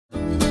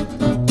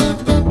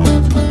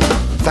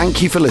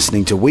Thank you for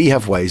listening to We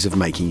Have Ways of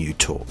Making You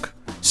Talk.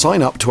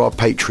 Sign up to our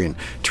Patreon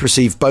to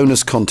receive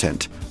bonus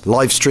content,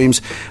 live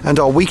streams, and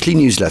our weekly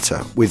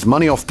newsletter with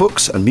money off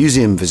books and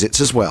museum visits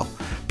as well,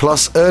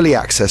 plus early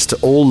access to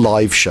all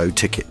live show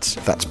tickets.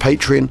 That's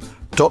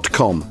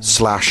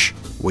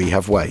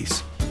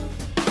patreon.com/wehaveways.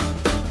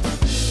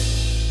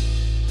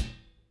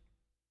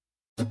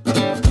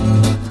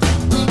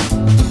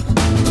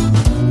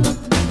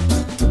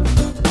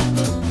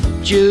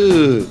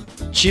 Jude.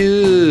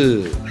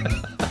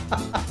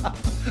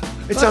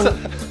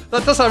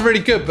 That does sound really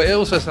good, but it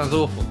also sounds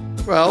awful.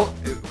 Well,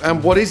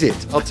 and what is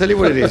it? I'll tell you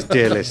what it is,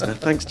 dear listener.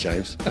 Thanks,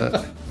 James.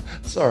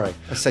 Sorry,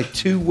 I say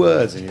two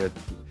words and you're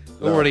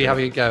already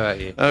having a go at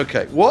you.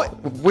 Okay,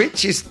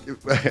 which is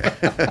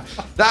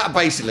that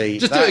basically?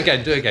 Just do it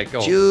again.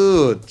 Go on.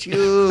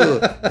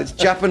 Jude. It's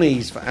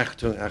Japanese for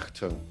Achtung,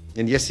 Achtung.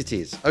 And yes, it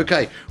is.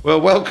 Okay, well,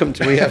 welcome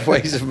to We Have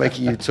Ways of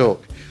Making You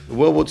Talk, the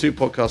World War II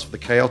podcast for the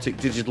chaotic,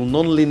 digital,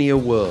 non-linear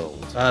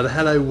world. And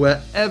hello,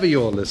 wherever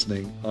you're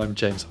listening, I'm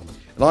James Holland.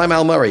 And I'm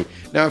Al Murray.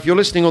 Now, if you're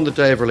listening on the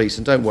day of release,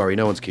 and don't worry,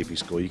 no one's keeping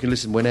score, you can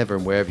listen whenever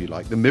and wherever you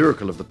like, the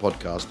miracle of the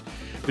podcast.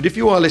 But if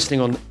you are listening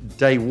on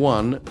day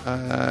one,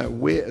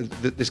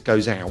 that this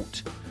goes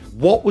out,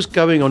 what was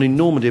going on in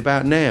Normandy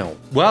about now?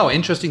 Well,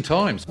 interesting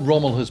times.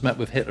 Rommel has met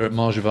with Hitler at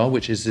Margeval,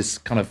 which is this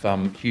kind of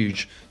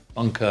huge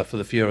bunker for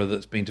the Führer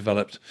that's been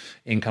developed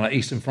in kind of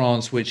eastern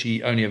France, which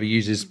he only ever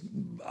uses,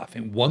 I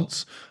think,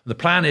 once. The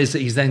plan is that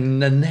he's then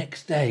the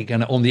next day,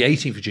 on the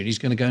 18th of June, he's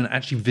going to go and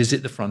actually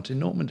visit the front in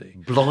Normandy.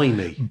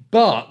 Blimey.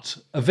 But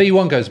a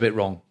V1 goes a bit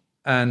wrong,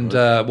 and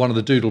one of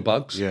the doodle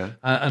bugs,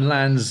 and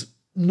lands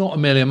not a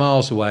million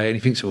miles away, and he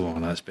thinks, oh,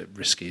 no, that's a bit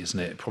risky, isn't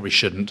it? It probably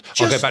shouldn't.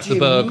 I'll go back to the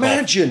Berghof.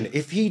 Imagine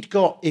if he'd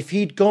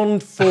gone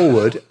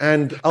forward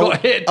and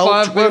got hit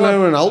by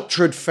an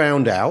ultra had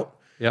found out.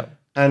 Yep.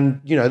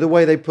 And you know the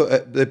way they put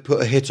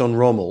a hit on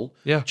Rommel.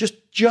 Yeah.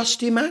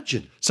 Just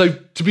imagine. So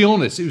to be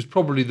honest, it was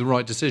probably the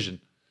right decision.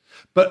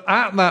 But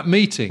at that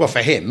meeting, well,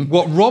 for him,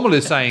 what Rommel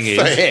is saying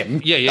is for him.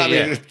 Yeah. I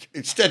mean,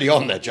 it's steady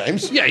on there,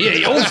 James. Yeah.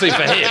 Obviously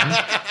for him.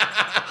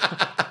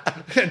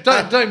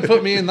 don't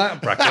put me in that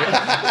bracket.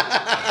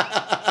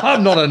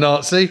 I'm not a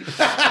Nazi.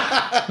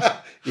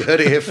 You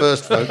heard it here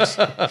first, folks.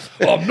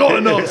 I'm not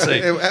a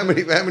Nazi. How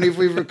many have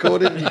we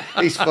recorded?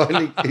 He's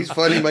finally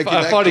making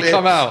that finally clear.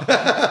 come out.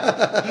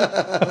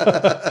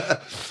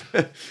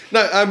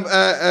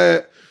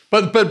 No,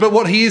 but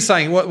what he is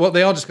saying, what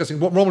they are discussing,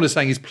 what Rommel is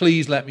saying is,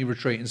 please let me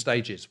retreat in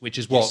stages, which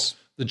is what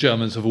the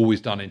Germans have always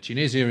done in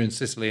Tunisia, in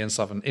Sicily, and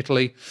southern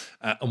Italy,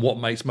 and what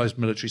makes most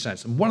military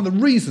sense. And one of the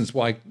reasons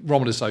why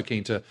Rommel is so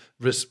keen to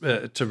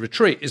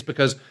retreat is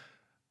because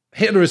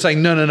Hitler is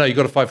saying, no, you've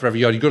got to fight for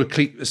every yard. You've got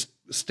to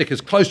stick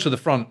as close to the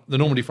front, the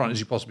Normandy front, as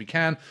you possibly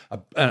can.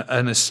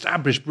 An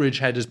established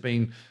bridgehead has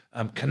been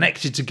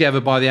connected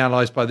together by the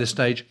Allies by this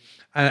stage.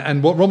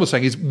 And what Rommel's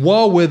saying is,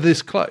 while we're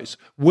this close,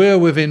 we're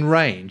within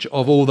range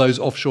of all those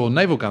offshore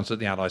naval guns that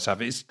the Allies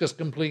have. It's just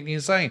completely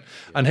insane.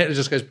 And Hitler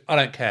just goes, I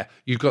don't care.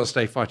 You've got to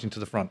stay fighting to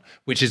the front,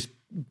 which is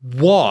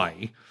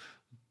why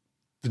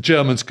the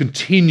Germans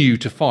continue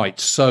to fight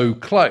so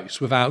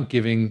close without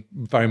giving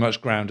very much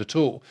ground at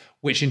all,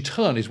 which in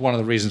turn is one of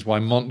the reasons why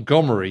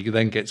Montgomery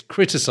then gets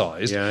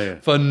criticised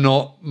for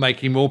not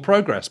making more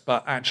progress.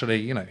 But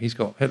actually, he's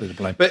got Hitler to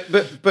blame.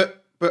 But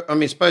I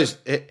mean, suppose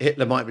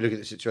Hitler might be looking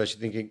at the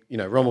situation thinking,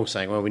 Rommel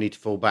saying, well, we need to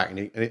fall back.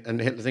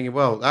 And Hitler thinking,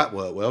 well, that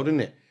worked well,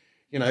 didn't it?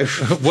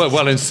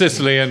 well, in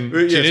Sicily and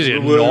Tunisia,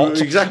 not.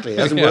 Exactly. It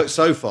hasn't worked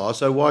so far,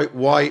 so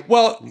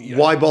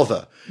why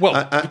bother?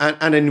 Well,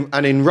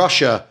 and in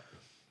Russia,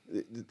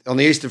 on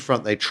the Eastern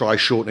Front, they try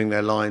shortening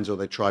their lines, or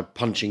they try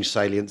punching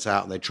salients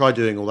out, and they try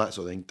doing all that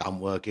sort of thing. Don't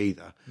work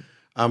either.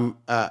 Well,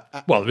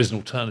 there is an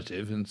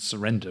alternative, and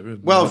surrender.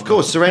 Well, of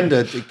course,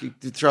 surrender,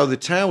 to throw the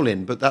towel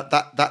in, but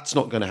that's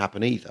not going to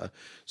happen either.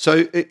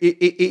 So it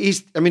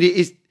is. I mean, it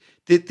is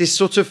this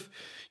sort of.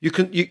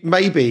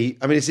 Maybe.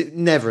 I mean, it's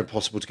never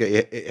impossible to get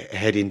your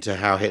head into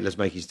how Hitler's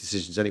making his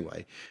decisions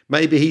anyway.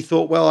 Maybe he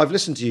thought, well, I've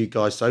listened to you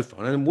guys so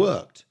far, and it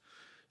worked.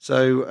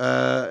 So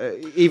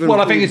even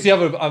I think it's the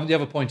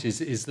other point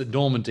is that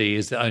Normandy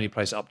is the only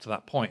place up to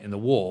that point in the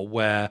war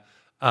where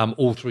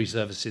all three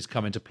services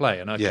come into play.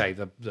 And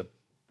the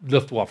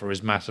Luftwaffe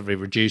is massively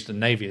reduced, the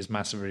Navy is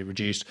massively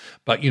reduced,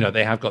 but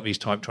they have got these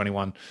Type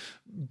 21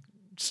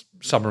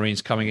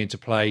 submarines coming into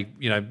play,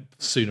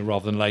 sooner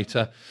rather than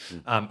later.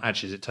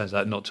 Actually, as it turns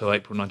out, not till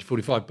April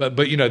 1945. But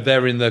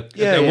they're in the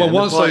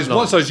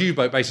once those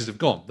U-boat bases have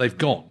gone, they've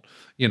gone.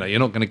 You're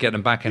not going to get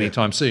them back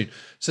anytime soon.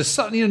 So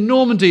suddenly,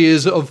 Normandy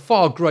is of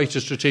far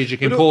greater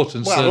strategic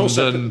importance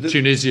than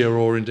Tunisia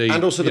or indeed,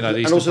 and also the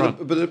Eastern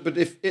Front. But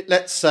if it,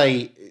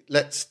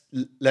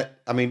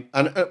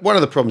 one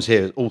of the problems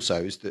here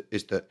also is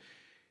that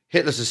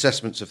Hitler's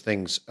assessments of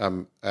things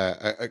come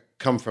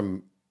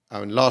from.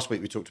 Last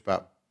week we talked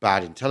about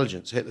bad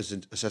intelligence. Hitler's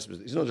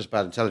assessment is not just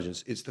bad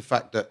intelligence; it's the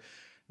fact that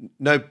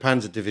no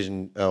Panzer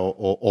Division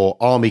or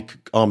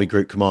army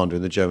group commander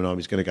in the German army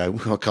is going to go,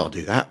 well, I can't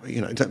do that.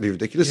 Don't be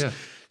ridiculous. Yeah.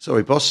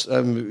 sorry, boss.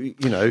 You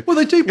know, Well,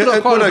 they do put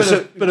up quite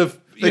a bit of.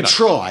 They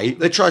try,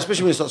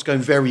 especially when it starts going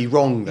very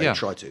wrong. They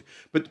try to.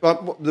 But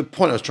the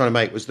point I was trying to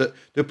make was that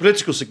the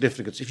political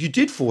significance. If you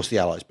did force the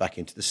Allies back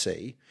into the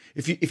sea,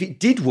 if it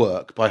did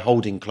work by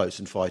holding close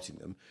and fighting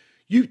them,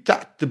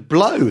 the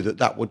blow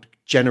that would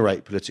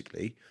generate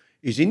politically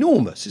is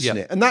enormous, isn't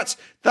it? And that's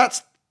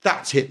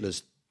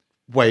Hitler's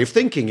way of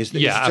thinking. Is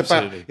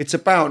that it's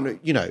about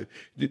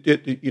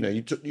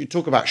you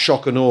talk about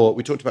shock and awe.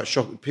 We talked about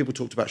shock. People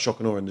talked about shock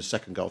and awe in the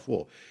Second Gulf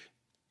War.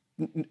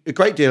 A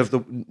great deal of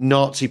the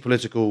Nazi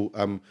political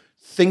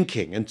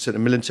thinking and sort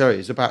of military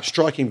is about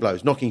striking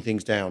blows, knocking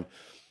things down,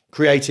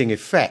 creating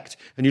effect.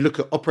 And you look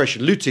at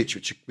Operation Lüttich,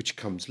 which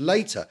comes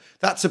later.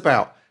 That's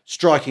about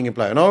striking a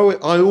blow. And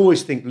I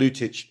always think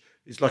Lüttich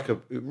is like a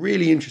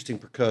really interesting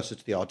precursor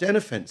to the Ardennes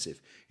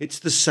offensive. It's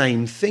the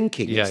same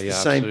thinking. It's the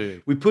same.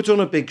 Absolutely. We put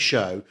on a big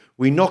show,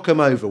 we knock them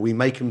over, we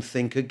make them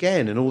think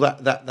again, and all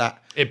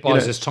that. It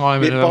buys us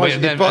time. It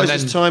buys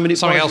us time, and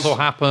something else will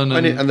happen,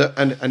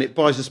 and it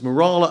buys us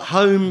morale at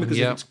home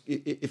because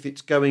if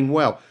it's going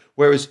well.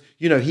 Whereas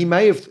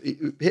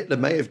Hitler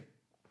may have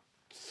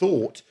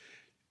thought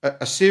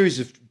a series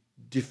of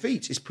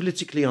defeats is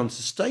politically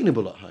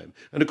unsustainable at home,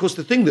 and of course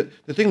the thing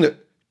that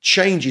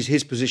changes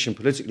his position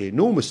politically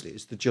enormously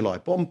is the July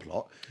bomb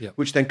plot,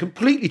 which then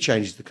completely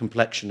changes the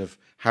complexion of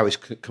how his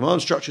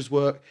command structures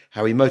work,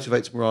 how he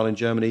motivates morale in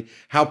Germany,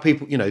 how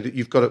people,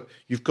 that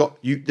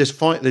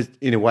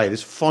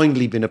there's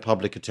finally been a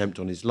public attempt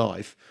on his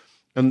life,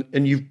 and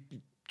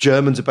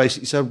Germans are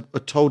basically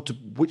told to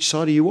which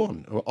side are you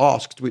on, or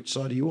asked which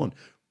side are you on,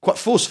 quite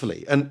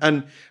forcefully,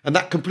 and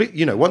that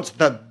completely, once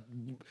that,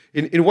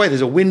 in a way,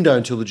 there's a window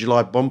until the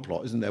July bomb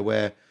plot, isn't there,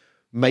 where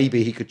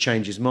maybe he could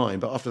change his mind,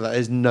 but after that,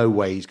 there's no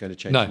way he's going to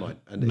change his mind.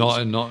 And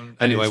not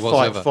anyway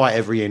whatsoever. Fight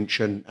every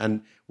inch,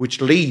 and which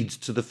leads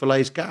to the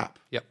Falaise Gap.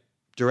 Yep,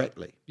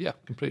 directly. Yeah,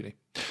 completely.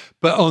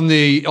 But on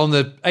the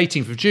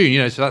 18th of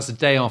June, so that's the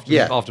day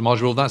after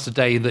March. That's the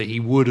day that he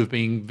would have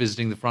been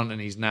visiting the front,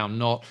 and he's now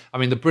not. I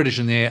mean, the British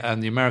and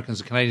the Americans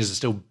and Canadians are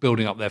still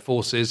building up their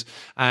forces,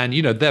 and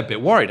they're a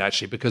bit worried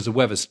actually because the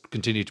weather's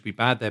continued to be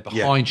bad. They're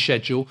behind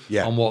schedule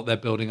on what they're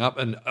building up,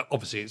 and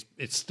obviously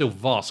it's still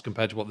vast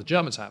compared to what the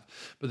Germans have.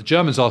 But the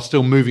Germans are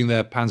still moving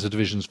their panzer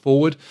divisions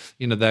forward.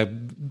 Their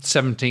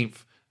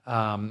 17th.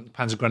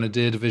 Panzer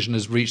Grenadier Division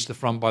has reached the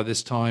front by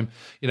this time.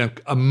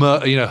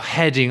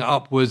 Heading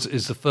upwards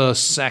is the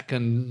 1st,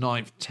 2nd,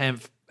 9th,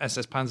 10th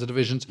SS Panzer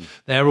Divisions.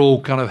 They're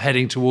all kind of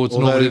heading towards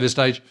Normandy at this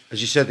stage.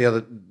 As you said the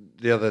other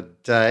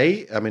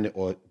day,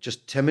 or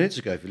just 10 minutes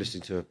ago, if you're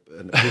listening to a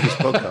previous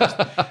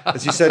podcast,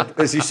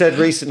 as you said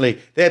recently,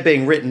 they're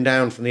being written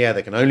down from the air.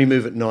 They can only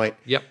move at night.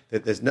 Yep.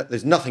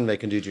 There's nothing they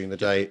can do during the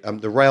day.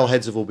 The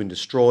railheads have all been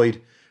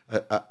destroyed.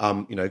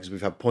 Because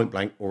we've had point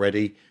blank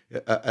already,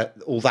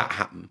 all that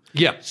happened.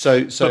 Yeah.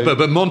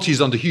 But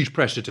Monty's under huge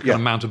pressure to kind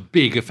of mount a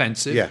big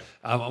offensive. Yeah.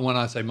 When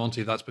I say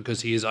Monty, that's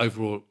because he is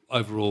overall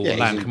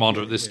land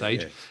commander at this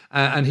stage,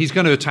 and he's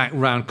going to attack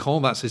round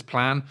Caen. That's his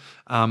plan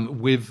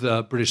with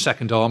British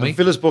Second Army.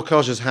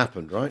 Villers-Bocage has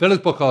happened, right?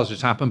 Villers-Bocage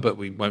has happened, but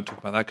we won't talk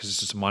about that because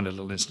it's just a minor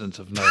little incident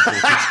of no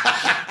importance.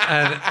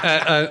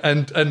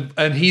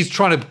 and he's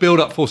trying to build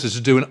up forces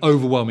to do an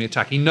overwhelming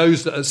attack. He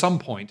knows that at some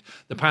point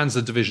the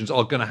Panzer divisions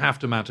are going to have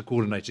to mount a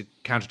coordinated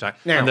counterattack,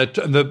 and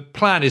the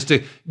plan is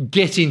to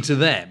get into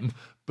them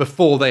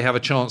before they have a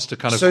chance to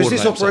kind of. So is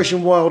this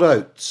Operation Wild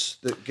Oats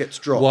that gets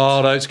dropped?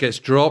 Wild Oats gets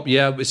dropped.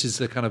 Yeah, this is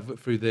the kind of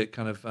through the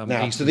kind of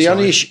so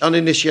the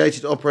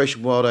uninitiated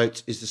Operation Wild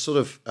Oats is the sort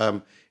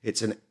of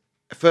it's an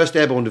 1st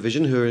Airborne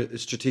Division who are a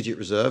strategic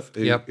reserve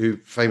who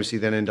famously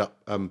then end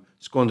up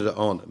squandered at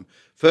Arnhem.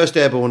 1st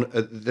Airborne,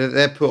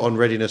 they're put on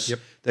readiness. Yep.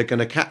 They're going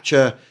to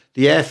capture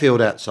the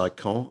airfield outside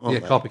Caen,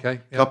 aren't they?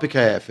 Carpiquet.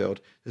 Carpiquet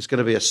airfield. There's going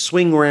to be a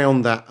swing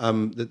round that.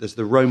 There's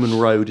the Roman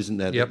road, isn't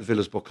there? Yep. That the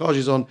Villers-Bocage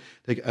is on.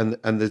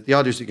 And the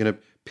idea is they're going to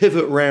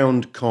pivot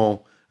round Caen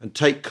and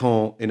take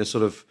Caen in a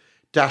sort of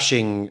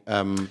dashing.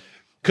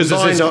 Because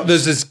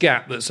there's this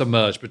gap that's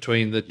emerged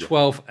between the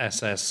 12th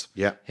SS,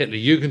 Hitler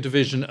Jugend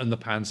Division, and the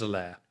Panzer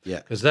Lehr.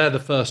 Because they're the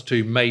first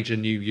two major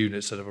new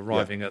units that are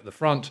arriving at the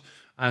front.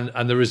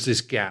 And there is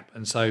this gap.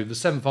 And so the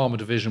 7th Armour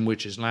Division,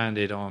 which is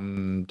landed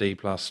on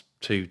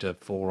D+2 to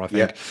 4, I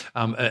think,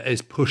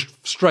 is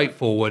pushed straight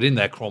forward in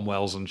their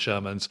Cromwells and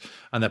Shermans,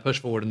 and they're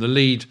pushed forward. And the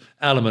lead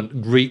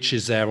element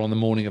reaches there on the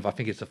morning of, I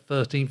think it's the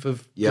 13th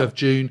of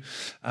June.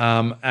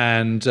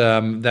 And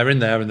they're in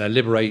there, and they're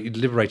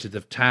liberated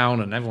the town,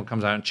 and everyone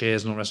comes out and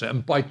cheers and all the rest of it.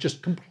 And by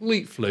just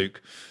complete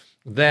fluke,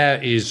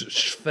 there is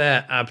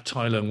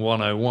Schwerabteilung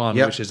 101,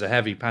 which is a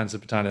heavy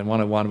Panzer Battalion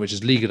 101, which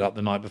is leagued up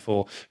the night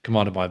before,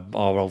 commanded by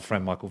our old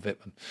friend Michael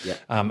Wittmann.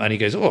 And he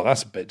goes,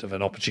 that's a bit of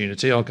an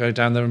opportunity. I'll go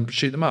down there and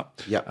shoot them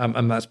up.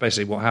 And that's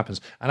basically what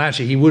happens. And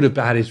actually, he would have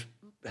had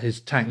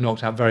his tank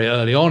knocked out very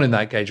early on in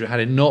that engagement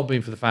had it not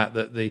been for the fact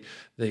that the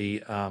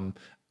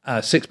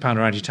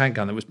 6-pounder anti-tank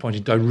gun that was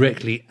pointing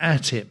directly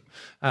at him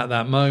at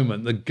that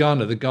moment, the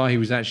gunner, the guy who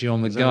was actually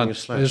on the gun,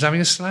 was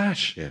having a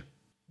slash.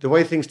 the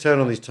way things turn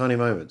on these tiny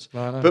moments.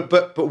 I know.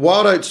 But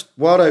Wild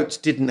Oats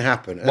didn't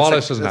happen. Wild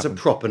Oats doesn't That's happen.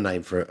 a proper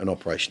name for an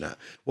operation. That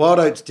Wild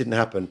Oats didn't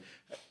happen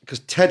because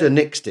Tedder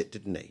nixed it,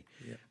 didn't he?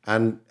 Yeah.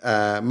 And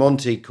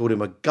Monty called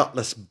him a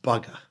gutless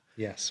bugger.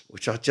 Yes.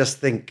 Which I just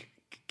think.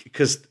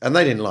 And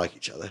they didn't like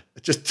each other. I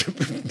just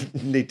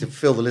need to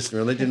fill the listener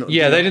in. They didn't.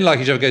 Yeah, they didn't like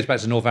each other. It goes back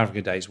to North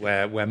African days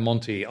where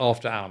Monty,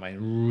 after Alamein,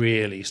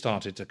 really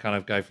started to kind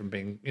of go from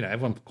being,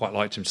 everyone quite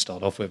liked him to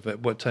start off with, but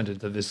what turned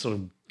into this sort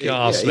of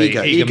ghastly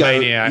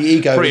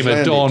egomaniac,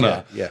 prima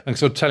donna, and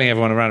sort of telling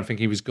everyone around,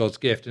 thinking he was God's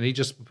gift, and he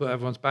just put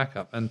everyone's back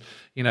up. And,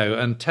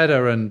 and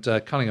Tedder and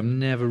Cunningham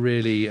never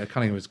really,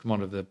 Cunningham was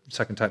commander of the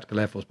 2nd Tactical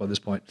Air Force by this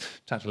point,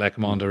 Tactical Air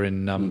Commander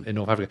in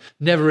North Africa,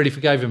 never really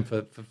forgave him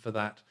for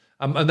that.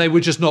 And they were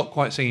just not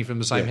quite singing from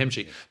the same hymn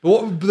sheet.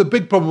 But the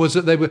big problem was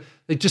that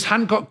they just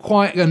hadn't got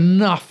quite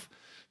enough.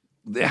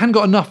 They hadn't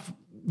got enough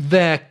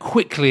there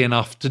quickly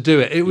enough to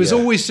do it. It was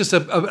always just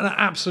an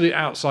absolute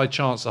outside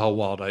chance. The whole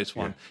Wild Oats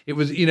one. It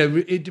was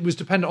it was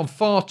dependent on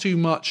far too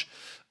much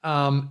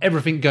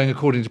everything going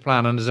according to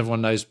plan. And as everyone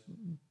knows,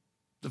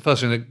 the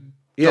first thing that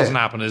doesn't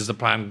happen is the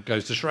plan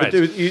goes to shreds.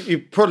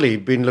 You've probably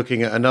been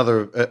looking at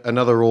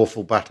another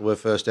awful battle where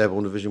 1st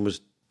Airborne Division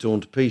was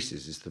torn to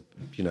pieces. Is the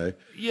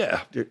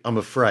I'm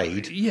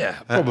afraid. Yeah,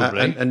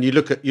 probably. And you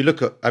look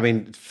at. I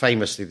mean,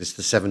 famously, the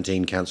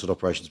 17 cancelled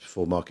operations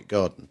before Market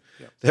Garden.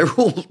 Yeah. They're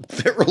all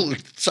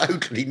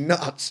totally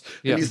nuts.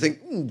 Yeah. And you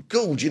think,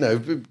 God,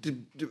 do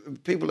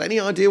people any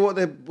idea what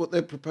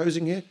they're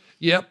proposing here?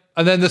 Yep.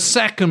 And then the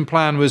second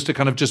plan was to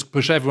kind of just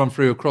push everyone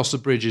through across the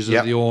bridges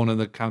of the Orne and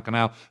the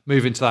Canal,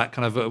 move into that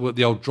kind of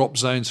the old drop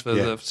zones for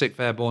the 6th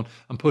Airborne,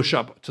 and push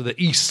up to the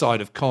east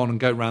side of Caen and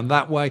go around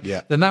that way.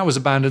 Yeah. Then that was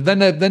abandoned.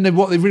 Then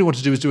what they really wanted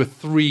to do is do a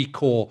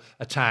 3-corps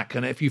attack.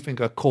 And if you think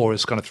a corps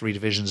is kind of 3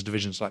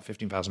 divisions like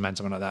 15,000 men,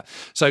 something like that.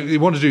 So they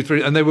wanted to do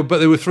 3, and they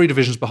were 3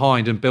 divisions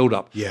behind in build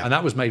up. Yeah. And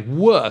that was made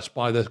worse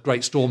by the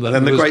Great Storm that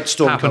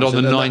happened on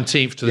the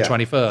 19th to the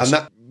 21st. And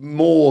that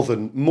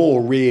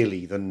more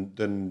really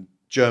than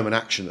German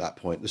action at that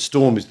point. The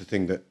storm is the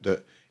thing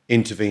that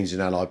intervenes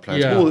in Allied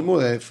plans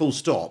more than full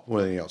stop, more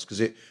than anything else,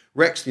 because it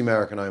wrecks the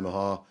American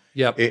Omaha.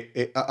 Yep.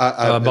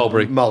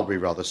 Mulberry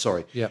rather.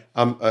 Sorry. Yep.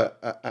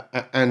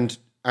 And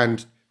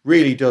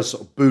really does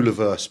sort of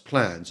Bouleverse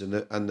plans and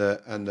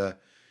the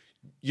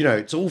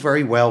it's all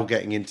very well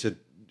getting into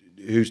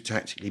who's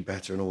tactically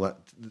better and all that,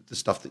 the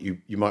stuff that you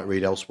might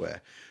read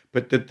elsewhere,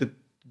 but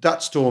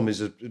that storm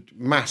is a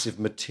massive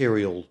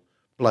material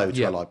blow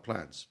to Allied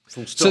plans.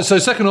 Full stop. So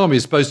Second Army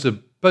is supposed to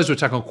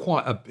attack on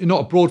quite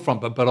not a broad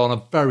front, but on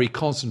a very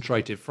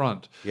concentrated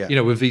front. Yeah.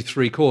 With these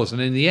 3 corps,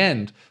 and in the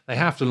end, they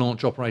have to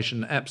launch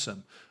Operation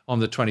Epsom on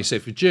the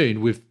 26th of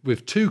June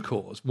with 2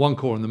 corps, 1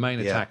 corps in the main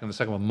attack and the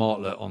second one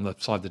Martlet on the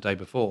side the day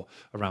before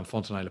around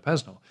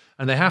Fontenay-le-Pesnel.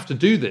 And they have to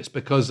do this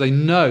because they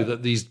know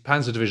that these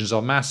panzer divisions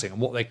are massing,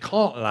 and what they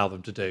can't allow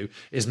them to do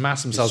is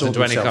mass themselves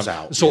into any kind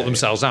of sort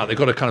themselves out. They've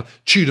got to kind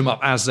of chew them up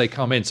as they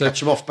come in. So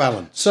catch them off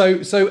balance. So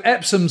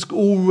Epsom's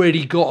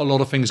already got a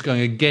lot of things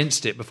going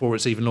against it before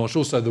it's even launched.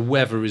 Also, the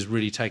weather is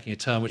really taking a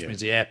turn, which means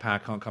the air power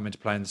can't come into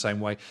play in the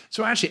same way.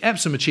 So actually,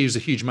 Epsom achieves a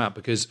huge amount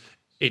because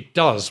it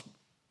does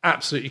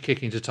absolutely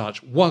kick into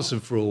touch once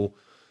and for all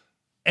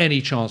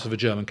any chance of a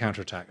German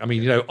counterattack. I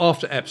mean,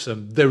 after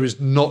Epsom, there is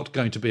not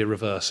going to be a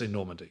reverse in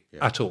Normandy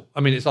at all.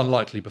 I mean, it's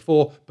unlikely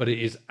before, but it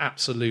is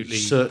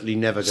certainly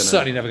never going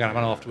to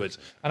happen afterwards.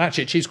 And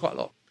actually, it achieves quite a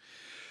lot.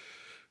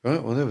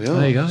 Right, well, there we are.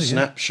 There you go.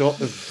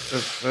 Snapshot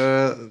of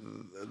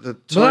the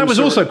time. Well, that was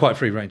also quite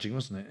free-ranging,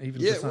 wasn't it?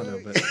 Even just that little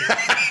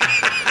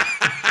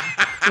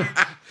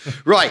bit.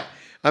 Right.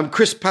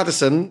 Chris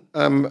Patterson,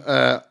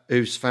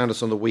 who's found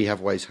us on the We Have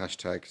Ways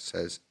hashtag,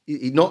 says,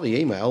 not the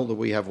email, the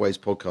We Have Ways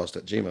podcast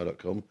at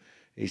gmail.com.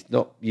 He's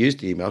not used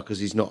the email because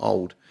he's not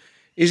old.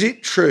 Is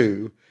it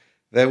true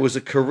there was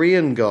a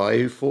Korean guy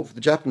who fought for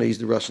the Japanese,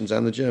 the Russians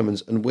and the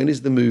Germans, and when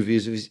is the movie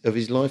of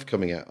his life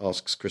coming out,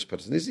 asks Chris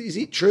Patterson. Is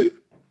it true?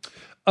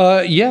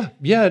 Yeah,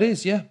 it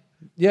is, yeah.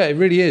 Yeah, it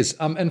really is.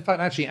 In fact,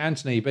 actually,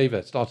 Anthony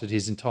Beaver started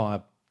his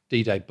entire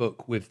D-Day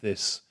book with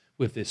this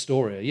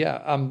story.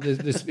 Yeah,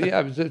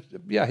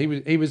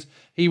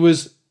 he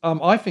was.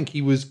 I think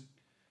he was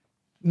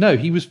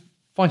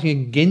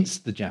fighting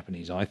against the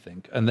Japanese, I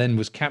think, and then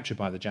was captured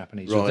by the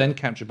Japanese, was then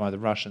captured by the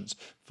Russians,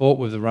 fought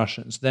with the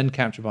Russians, then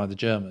captured by the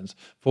Germans,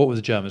 fought with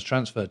the Germans,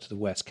 transferred to the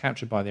West,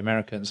 captured by the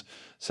Americans,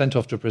 sent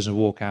off to a prisoner of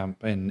war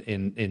camp in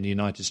the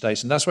United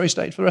States, and that's where he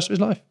stayed for the rest of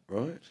his life.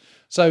 Right.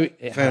 So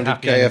it founded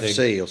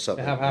KFC or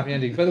something. It had a happy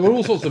ending, but there were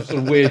all sorts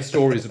of weird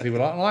stories of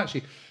people. And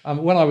actually,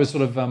 when I was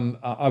sort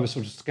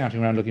of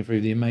scouting around looking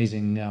through the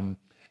amazing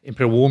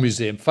Imperial War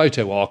Museum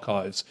photo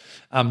archives,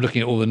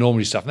 looking at all the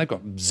Normandy stuff, and they've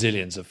got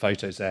zillions of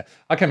photos there.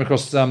 I came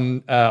across I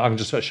can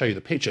just show you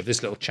the picture of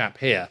this little chap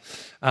here.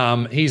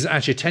 He's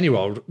actually a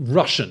 10-year-old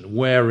Russian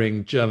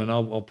wearing German.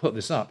 I'll put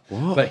this up,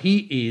 but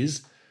he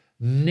is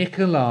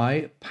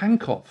Nikolai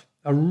Pankov.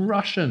 A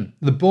Russian.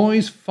 The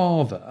boy's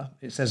father,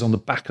 it says on the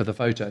back of the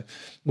photo,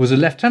 was a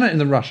lieutenant in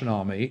the Russian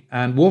army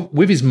and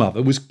with his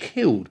mother was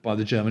killed by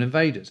the German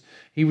invaders.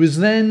 He was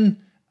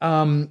then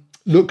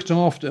looked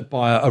after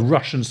by a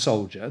Russian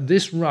soldier.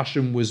 This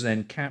Russian was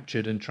then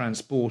captured and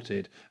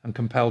transported and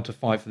compelled to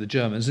fight for the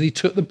Germans, and he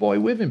took the boy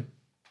with him.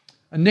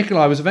 And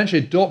Nikolai was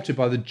eventually adopted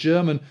by the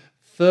German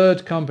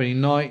 3rd Company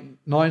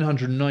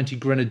 990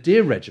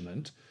 Grenadier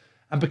Regiment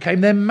and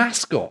became their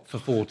mascot for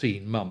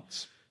 14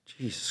 months.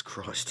 Jesus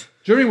Christ.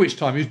 During which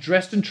time he was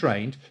dressed and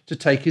trained to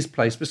take his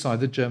place beside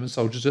the German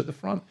soldiers at the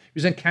front. He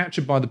was then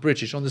captured by the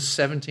British on the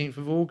 17th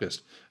of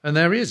August. And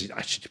there he is.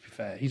 Actually, to be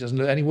fair, he doesn't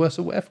look any worse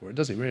or wear for it,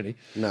 does he, really?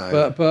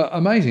 No. But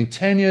amazing.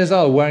 10 years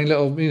old, wearing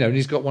little, and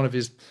he's got one of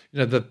his,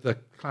 the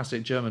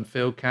classic German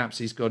field caps.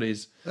 He's got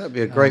his... That'd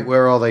be a great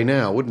Where Are They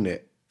Now, wouldn't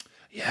it?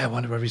 Yeah, I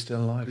wonder whether he's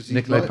still alive.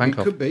 Nikolai Pankov.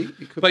 He could be.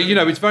 But,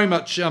 it's very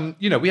much,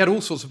 we had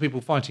all sorts of people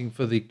fighting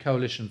for the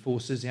coalition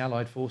forces, the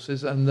Allied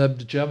forces, and the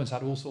Germans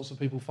had all sorts of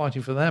people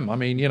fighting for them. I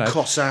mean,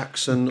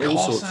 Cossacks and all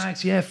sorts.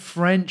 Cossacks, yeah,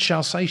 French,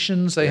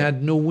 Alsatians. They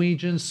had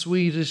Norwegians,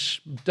 Swedish,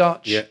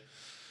 Dutch. Yeah. And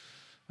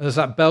there's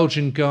that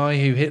Belgian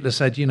guy who Hitler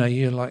said,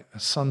 you're like a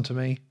son to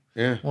me.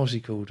 Yeah. What was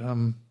he called?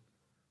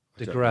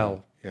 De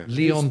Grelle. Yeah.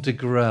 Leon de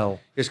Grelle.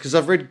 Yes, because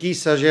I've read Guy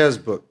Sager's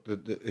book,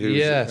 who's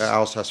Yes. an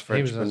Alsace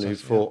Frenchman Alsace, who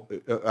fought,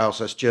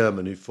 Alsace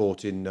German who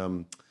fought in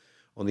on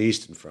the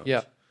Eastern Front.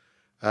 Yeah.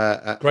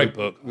 Great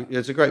book.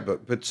 It's a great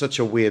book, but such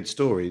a weird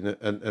story,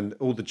 and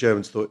all the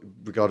Germans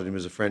regarded him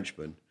as a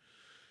Frenchman.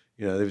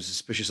 They were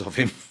suspicious of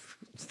him.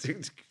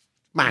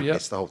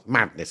 Madness, the whole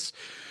madness.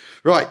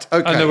 Right.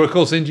 Okay. And there were, of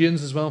course,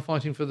 Indians as well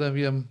fighting for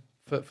the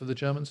for the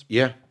Germans.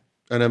 Yeah,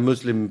 and a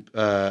Muslim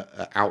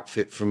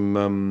outfit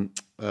from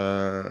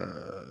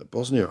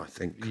Bosnia, I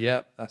think.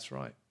 Yeah, that's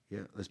right.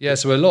 Yeah,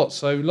 So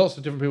lots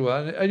of different people,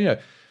 and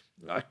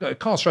I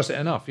can't stress it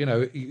enough.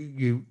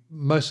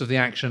 Most of the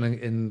action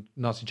in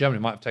Nazi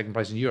Germany might have taken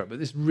place in Europe, but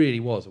this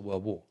really was a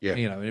world war. Yeah.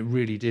 It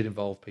really did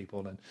involve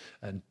people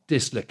and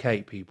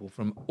dislocate people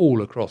from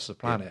all across the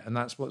planet, and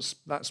that's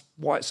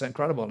why it's so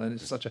incredible, and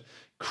it's such a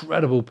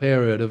credible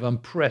period of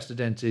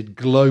unprecedented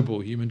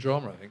global human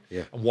drama, I think,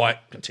 and why it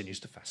continues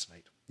to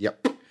fascinate.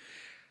 Yep.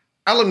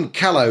 Alan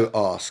Callow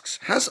asks,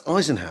 has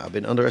Eisenhower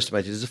been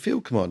underestimated as a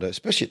field commander,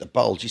 especially at the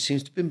Bulge? He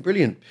seems to have been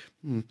brilliant.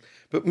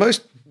 But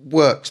most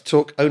works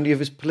talk only of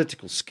his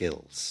political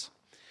skills.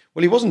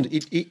 Well, he wasn't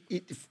a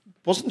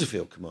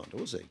field commander,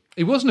 was he?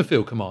 He wasn't a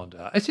field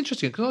commander. It's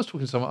interesting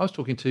because I was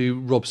talking to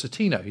Rob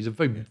Cetino. He's a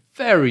very,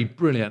 very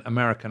brilliant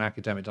American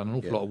academic, done an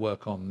awful lot of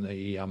work on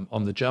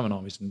the German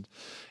armies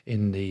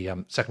in the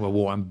Second World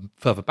War and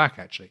further back,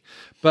 actually.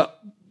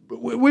 But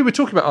we were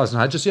talking about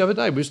Eisenhower just the other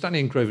day. We were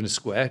standing in Grosvenor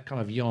Square,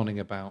 kind of yarning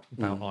about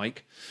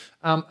Ike.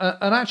 And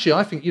actually,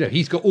 I think,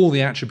 he's got all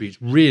the attributes,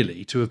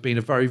 really, to have been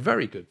a very,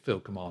 very good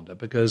field commander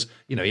because,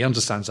 he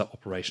understands that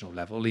operational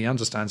level. He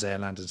understands air,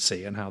 land and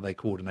sea and how they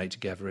coordinate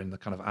together in the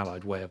kind of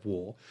Allied way of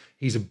war.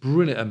 He's a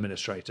brilliant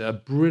administrator, a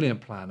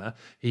brilliant planner.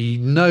 He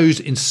knows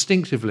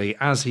instinctively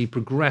as he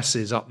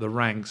progresses up the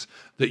ranks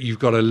that you've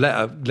got to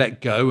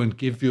let go and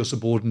give your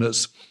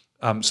subordinates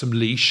some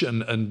leash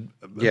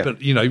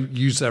but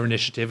use their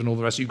initiative and all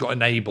the rest. You've got to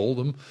enable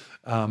them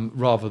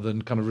rather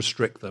than kind of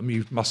restrict them.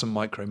 You mustn't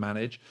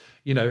micromanage.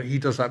 He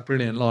does that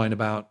brilliant line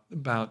about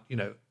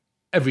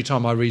every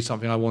time I read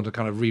something, I want to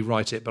kind of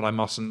rewrite it, but I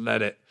mustn't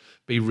let it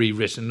be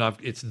rewritten.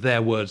 It's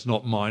their words,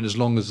 not mine. As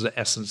long as the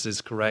essence is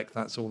correct,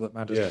 that's all that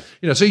matters.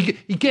 Yeah. So he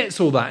gets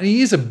all that, and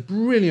he is a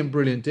brilliant,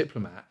 brilliant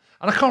diplomat.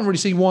 And I can't really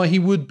see why he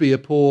would be a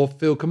poor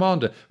field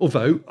commander.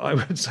 Although, I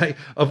would say,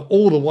 of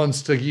all the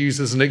ones to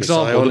use as an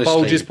example, the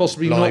Bulge is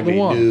possibly not the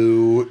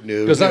one.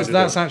 No. Because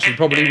that's actually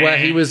probably where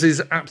he was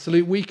his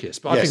absolute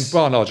weakest. But I think,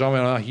 by and large, I'm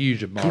a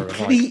huge admirer of Mike.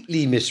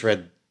 Completely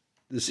misread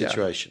the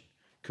situation.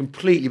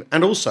 Completely.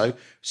 And also,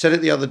 said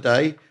it the other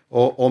day,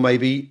 or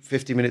maybe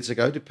 50 minutes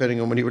ago, depending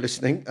on when you were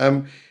listening,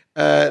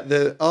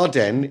 the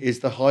Ardennes is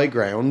the high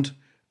ground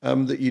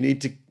that you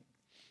need to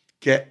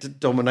get to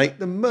dominate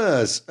the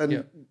Meuse.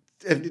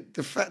 And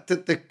the fact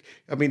that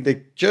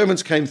the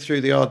Germans came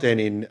through the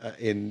Ardennes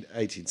in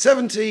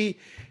 1870,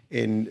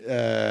 in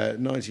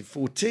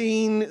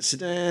 1914,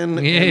 Sedan, and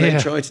they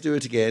tried to do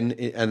it again,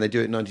 and they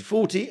do it in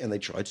 1940, and they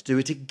tried to do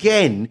it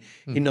again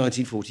in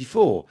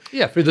 1944.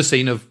 Yeah, through the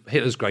scene of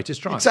Hitler's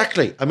greatest triumph.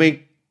 Exactly. I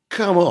mean,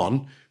 come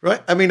on,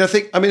 right? I mean,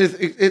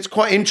 it's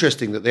quite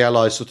interesting that the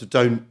Allies sort of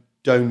don't.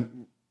 I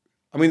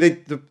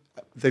mean,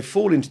 they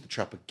fall into the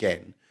trap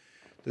again.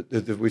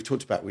 That we've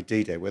talked about with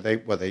D-Day, where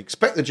they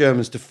expect the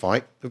Germans to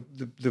fight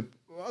the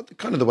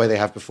kind of the way they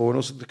have before, and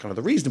also the kind of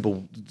the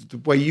reasonable the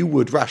way you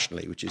would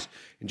rationally, which is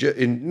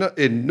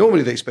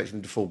normally they expect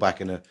them to fall back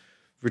in a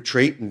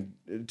retreat and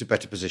to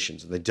better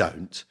positions, and they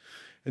don't.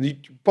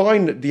 And by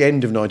the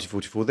end of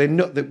 1944,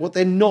 what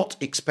they're not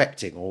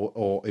expecting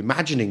or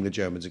imagining the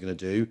Germans are going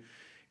to do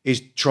is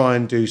try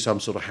and do some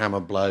sort of hammer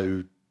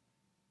blow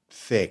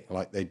thing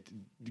like they.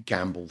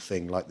 Gamble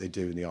thing like they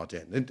do in the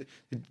Ardennes.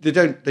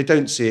 They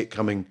don't see it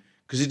coming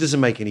because it doesn't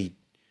make any.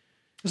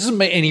 It doesn't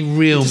make any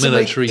real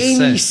military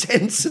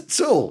sense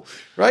at all,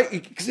 right?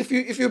 Because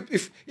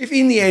if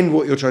in the end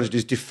what you're trying to do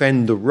is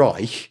defend the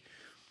Reich,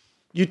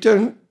 you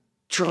don't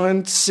try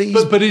and seize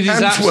But it is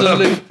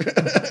Antwerp.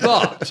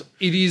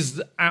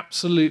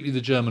 absolutely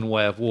the German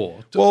way of war.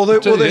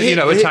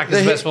 Attack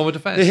is the best form of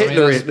defence.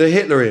 The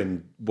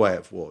Hitlerian way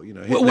of war,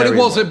 it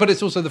was, but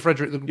it's also the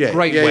Frederick the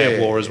Great way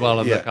of war as well,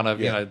 and the kind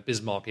of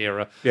Bismarck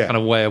era kind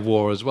of way of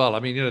war as well. I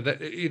mean,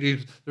 there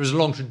is a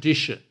long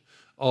tradition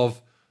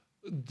of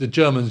the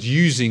Germans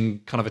using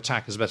kind of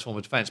attack as the best form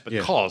of defence,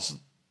 because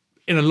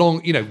in a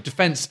long,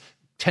 defence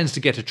tends to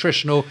get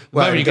attritional. The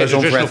moment you get an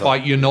attritional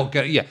fight, you're not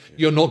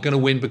going to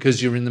win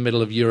because you're in the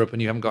middle of Europe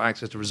and you haven't got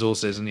access to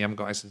resources and you haven't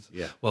got access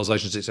to Wells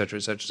oceans, etc.,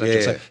 etc.,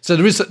 etc. So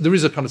there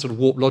is a kind of sort of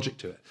warped logic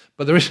to it,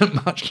 but there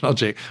isn't much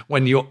logic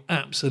when you're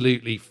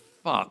absolutely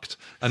fucked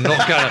and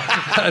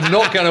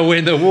not going to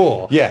win the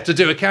war. To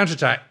do a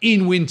counterattack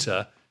in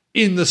winter,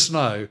 in the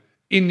snow,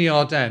 in the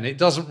Ardennes, it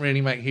doesn't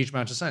really make a huge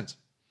amount of sense.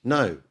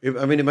 No,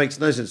 it makes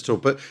no sense at all.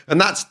 But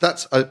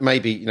that's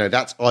maybe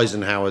that's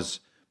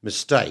Eisenhower's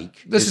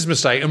mistake. This is a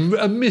mistake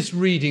and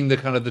misreading the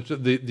kind of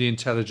the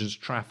intelligence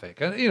traffic,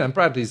 and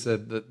Bradley's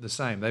the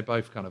same. They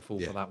both kind of fall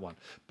for that one.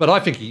 But I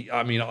think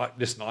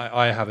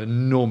I have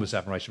enormous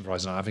admiration for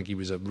Eisenhower. I think he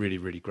was a really,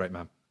 really great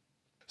man.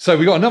 So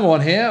we got another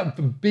one here.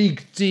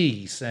 Big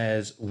D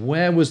says,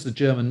 where was the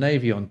German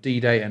Navy on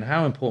D-Day and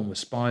how important were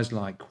spies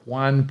like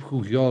Juan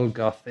Pujol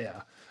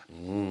Garcia,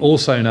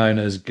 also known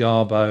as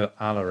Garbo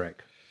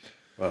Alaric?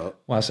 Well,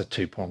 that's a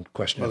two-pronged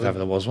question if ever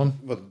there was one.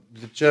 Well,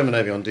 the German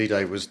Navy on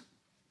D-Day was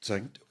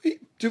saying,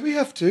 do we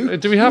have to?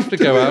 Do we have to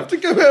go out? Do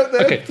we have to go out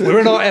there? Okay, we're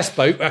in our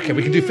S-boat. Okay,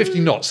 we can do 50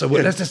 knots. So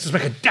let's just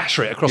make a dash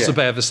for it across the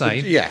Bay of the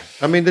Seine.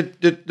 I mean,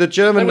 the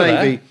German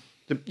Navy...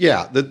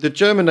 The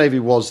German Navy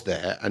was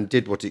there and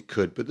did what it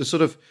could, but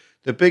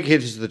the big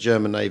hitters of the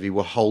German Navy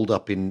were holed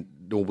up in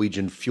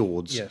Norwegian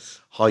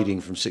fjords,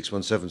 hiding from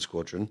 617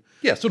 Squadron.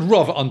 Yeah, sort of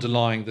rather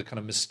underlying the kind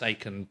of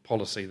mistaken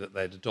policy that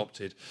they'd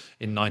adopted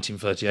in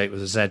 1938 with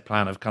the Z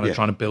plan of kind of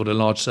trying to build a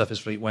large surface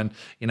fleet when,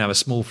 a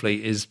small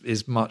fleet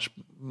is much,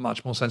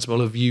 much more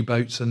sensible of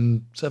U-boats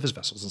and surface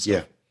vessels and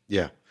stuff.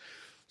 Yeah.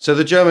 So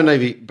the German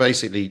Navy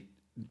basically...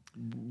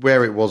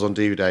 where it was on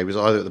D-Day was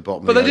either at the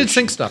bottom but of the they did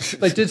ocean. sink stuff.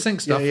 They did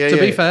sink stuff. To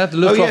be fair, the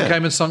Luftwaffe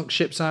came and sunk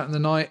ships out in the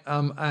night,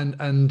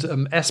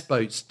 and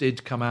S-boats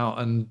did come out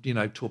and,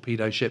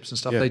 torpedo ships and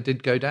stuff. They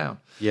did go down.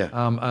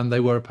 And they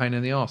were a pain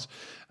in the arse.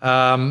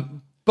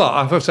 But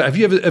I've got to say, have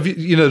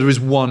you there is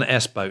one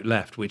S-boat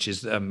left, which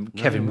is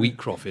Kevin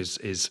Wheatcroft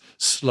is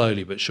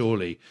slowly but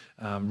surely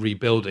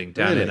rebuilding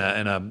down in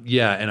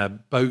a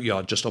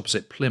boatyard just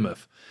opposite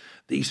Plymouth.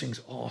 These things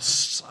are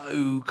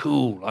so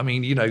cool. I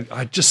mean,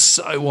 I just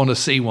so want to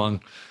see one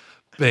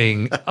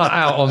being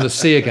out on the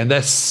sea again.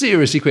 They're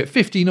seriously quick,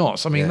 50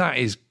 knots. I mean, that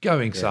is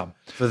going some.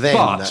 For them,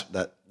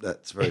 but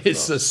that's very it's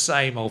fast. the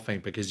same old thing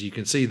because you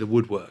can see the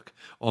woodwork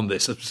on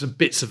this, some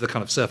bits of the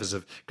kind of surface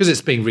of, because it's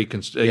being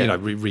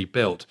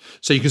rebuilt.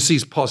 So you can see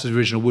parts of the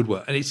original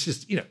woodwork. And it's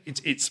just,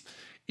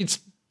 it's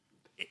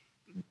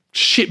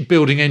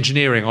shipbuilding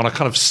engineering on a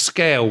kind of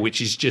scale which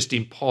is just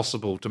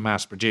impossible to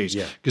mass produce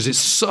because it's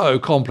so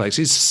complex,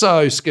 it's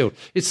so skilled,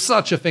 it's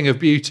such a thing of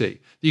beauty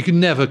that you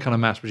can never kind of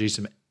mass produce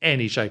them in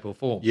any shape or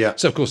form.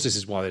 So of course this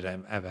is why they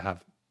don't ever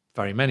have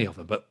very many of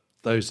them, but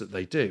those that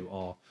they do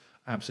are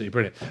absolutely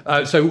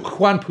brilliant. So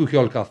Juan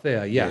Pujol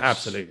Garcia,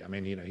 absolutely. I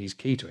mean, he's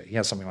key to it. He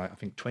has something like, I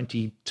think,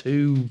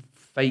 22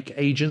 fake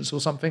agents or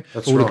something,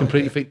 all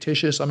completely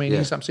fictitious. I mean,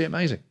 he's absolutely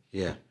amazing.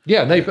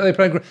 They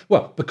play great.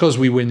 Well, because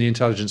we win the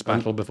intelligence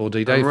battle before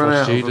D-Day. He ran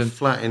out of a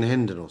flat in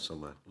Hendon or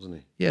somewhere, wasn't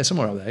he? Yeah,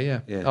 somewhere up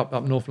there,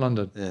 up North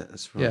London. Yeah,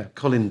 that's right. Yeah.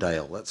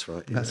 Colindale, that's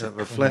right. That's a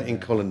flat in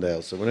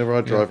Colindale. So whenever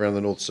I drive around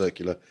the North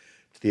Circular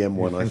to the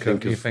M1, I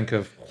think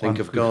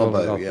of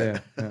Garbo. Yeah.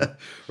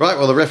 Right,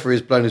 well, the referee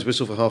has blown his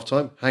whistle for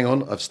half-time. Hang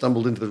on, I've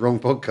stumbled into the wrong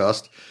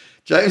podcast.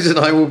 James and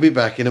I will be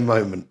back in a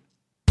moment.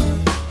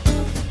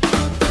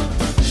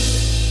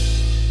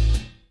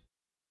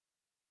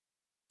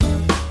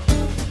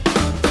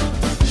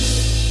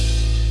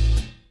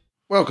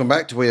 Welcome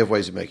back to We Have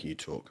Ways of Making You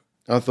Talk.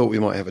 I thought we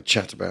might have a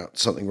chat about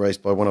something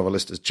raised by one of our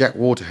listeners, Jack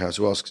Waterhouse,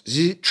 who asks, is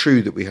it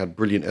true that we had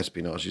brilliant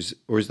espionage,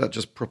 or is that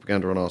just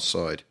propaganda on our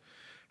side?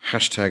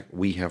 Hashtag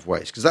We Have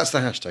Ways. Because that's the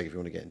hashtag if you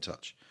want to get in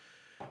touch.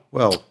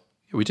 Well...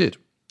 Yeah, we did.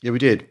 Yeah, we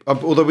did.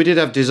 Although we did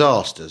have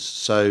disasters.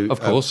 So,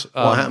 of course,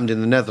 what happened in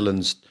the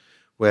Netherlands,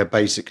 where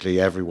basically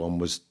everyone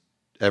was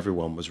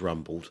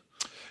rumbled.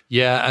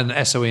 Yeah,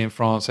 and SOE in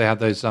France, they had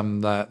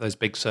those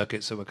big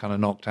circuits that were kind of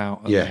knocked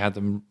out, and they had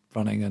them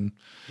running, and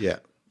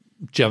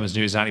Germans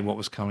knew exactly what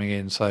was coming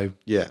in. So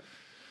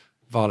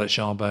Violet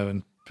Charbot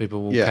and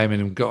people all came in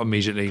and got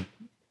immediately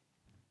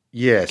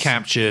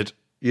captured,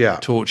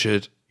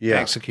 tortured,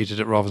 executed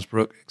at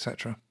Ravensbrück,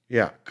 etc.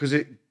 Yeah, because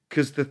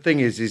the thing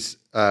is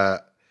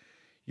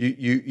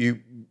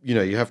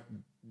you have,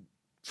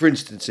 for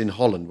instance, in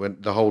Holland, when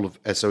the whole of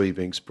SOE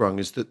being sprung,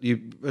 is that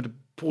you had a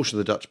portion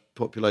of the Dutch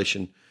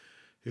population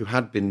who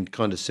had been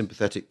kind of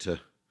sympathetic to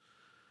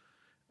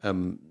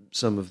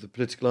some of the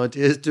political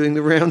ideas doing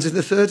the rounds in the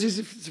 30s,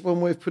 if it's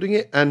one way of putting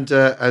it, and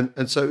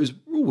so it was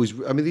always.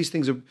 I mean, these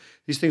things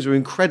are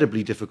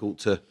incredibly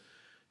difficult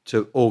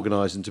to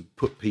organise and to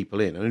put people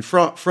in. I mean,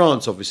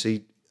 France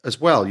obviously as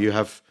well, you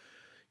have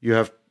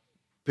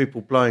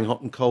people blowing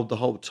hot and cold the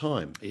whole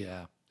time.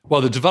 Yeah.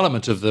 Well, the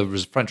development of the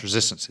French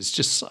resistance is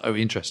just so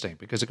interesting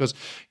because, of course,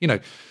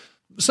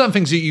 certain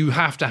things that you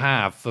have to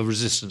have for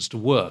resistance to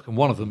work, and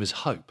one of them is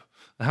hope.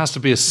 There has to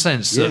be a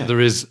sense that there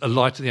is a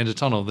light at the end of the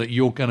tunnel, that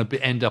you're going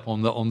to end up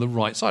on the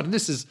right side. And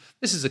this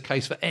is a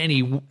case for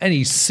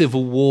any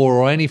civil war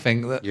or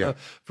anything that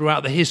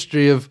throughout the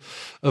history of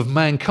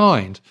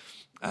mankind.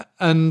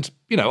 And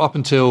up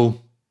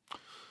until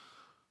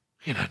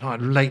late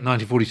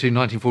 1942,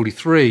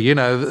 1943,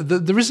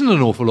 there isn't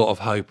an awful lot of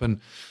hope, and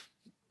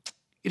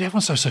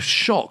everyone's so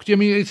shocked. I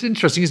mean, it's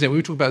interesting, isn't it? We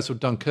were talking about sort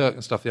of Dunkirk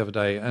and stuff the other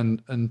day,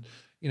 and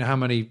how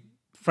many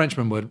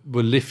Frenchmen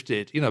were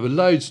lifted.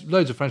 Loads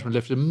of Frenchmen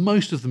lifted, and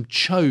most of them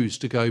chose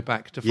to go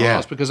back to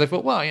France because they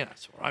thought, well,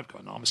 it's all right, I've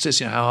got an armistice.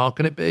 How hard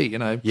can it be?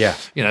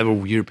 They're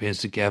all Europeans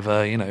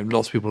together.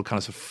 Lots of people are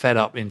kind of fed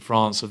up in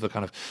France of the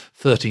kind of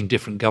 13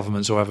 different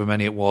governments, or however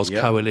many it was,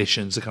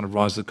 coalitions, the kind of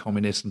rise of the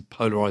communists and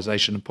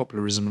polarization and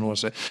popularism and all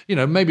that.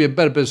 Maybe a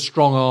better bit of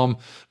strong arm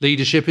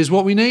leadership is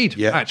what we need.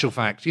 Actual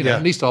fact,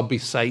 at least I'll be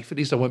safe. At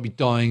least I won't be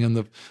dying on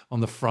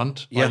the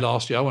front. Like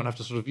last year, I won't have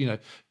to sort of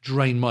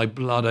drain my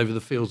blood over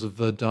the fields of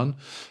Verdun.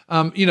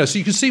 So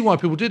you can see why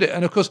people did it.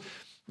 And of course,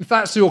 if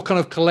that's your kind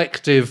of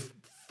collective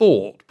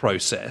thought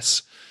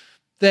process,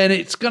 then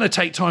it's going to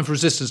take time for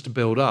resistance to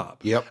build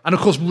up. And of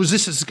course,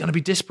 resistance is going to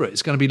be disparate.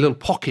 It's going to be little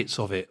pockets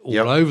of it all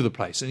over the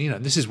place.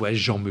 And, this is where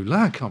Jean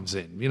Moulin comes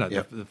in,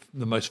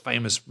 the most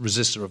famous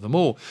resistor of them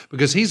all,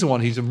 because he's the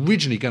one who's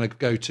originally going to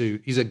go to,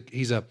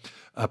 he's a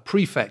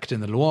prefect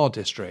in the Loire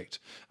district,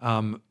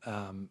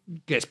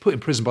 gets put in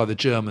prison by the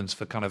Germans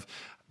for kind of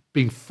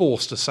being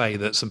forced to say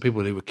that some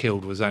people who were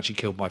killed was actually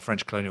killed by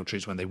French colonial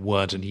troops when they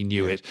weren't, and he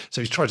knew it.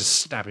 So he's tried to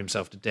stab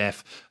himself to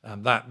death.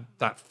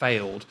 That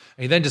failed.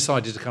 And he then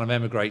decided to kind of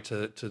emigrate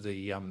to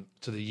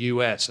the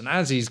US. And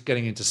as he's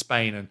getting into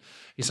Spain, and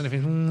he's suddenly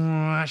thinking,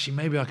 actually,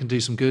 maybe I can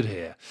do some good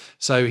here.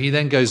 So he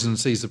then goes and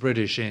sees the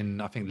British in,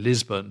 I think,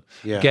 Lisbon.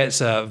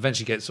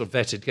 Eventually gets sort of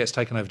vetted, gets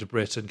taken over to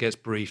Britain, gets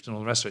briefed, and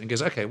all the rest of it. And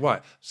goes, okay,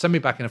 right, send me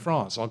back into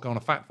France. I'll go on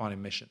a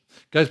fact-finding mission.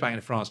 Goes back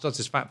into France, does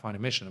this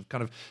fact-finding mission of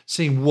kind of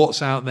seeing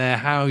what's out there,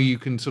 how you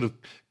can sort of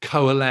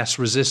coalesce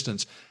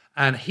resistance.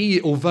 And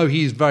he, although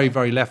he is very,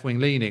 very left-wing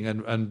leaning,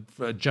 and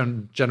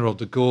General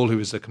de Gaulle, who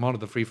is the commander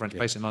of the Free French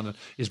base in London,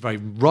 is very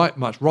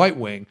much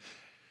right-wing,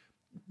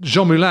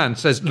 Jean Moulin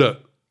says,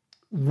 look,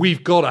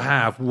 we've got to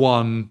have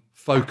one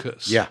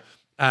focus.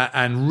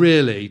 And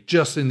really,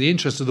 just in the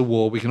interest of the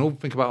war, we can all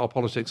think about our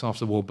politics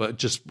after the war, but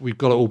just we've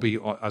got to all be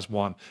as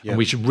one. And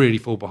we should really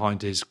fall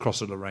behind his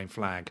Cross of Lorraine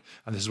flag.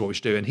 And this is what we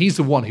should do. And he's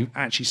the one who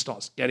actually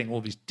starts getting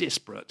all these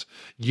disparate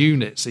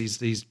units,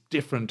 these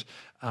different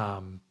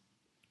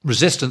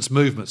resistance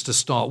movements to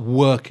start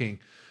working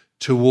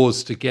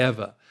towards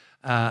together.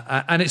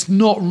 And it's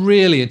not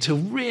really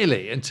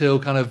until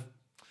kind of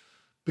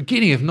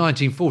beginning of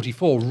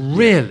 1944,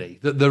 really,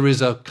 that there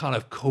is a kind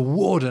of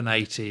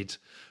coordinated,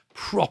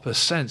 proper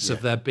sense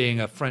of there being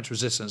a French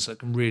resistance that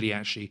can really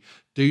actually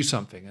do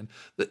something. And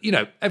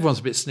everyone's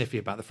a bit sniffy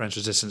about the French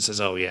resistance,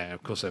 says, oh yeah,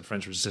 of course,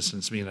 French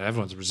resistance,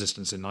 everyone's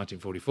resistance in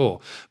 1944.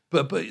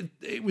 But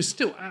it was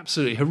still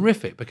absolutely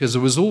horrific, because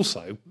there was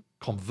also,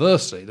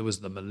 conversely, there was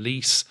the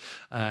milice,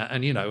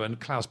 and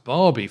Klaus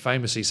Barbie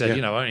famously said,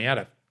 I only had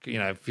a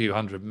few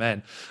hundred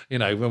men,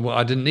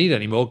 I didn't need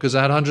any more because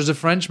I had hundreds of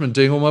Frenchmen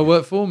doing all my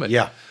work for me.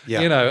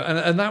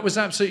 And that was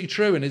absolutely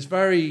true. And it's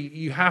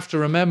you have to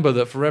remember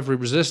that for every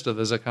resistor,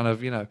 there's a kind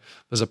of,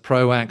 there's a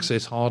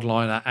pro-Axis,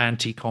 hardliner,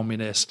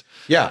 anti-communist.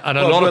 And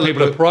a lot of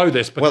people are pro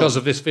this because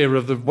of this fear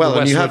of the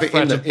westward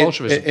threat of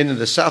Bolshevism. In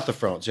the south of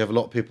France, you have a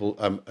lot of people,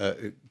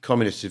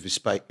 communists who've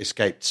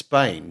escaped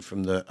Spain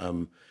from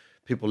the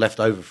people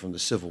left over from the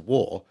Civil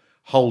War,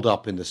 holed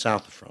up in the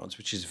south of France,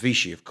 which is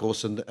Vichy, of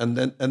course,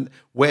 and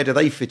where do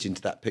they fit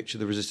into that picture,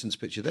 the resistance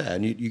picture there?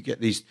 And you get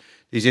these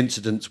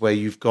incidents where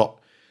you've got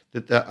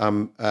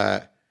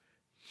the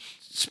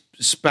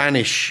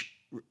Spanish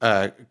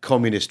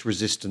communist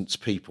resistance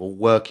people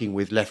working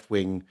with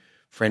left-wing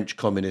French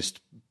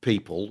communist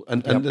people,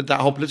 and that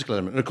whole political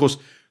element. And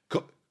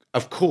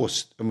of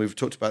course, and we've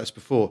talked about this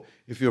before,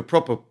 if you're a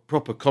proper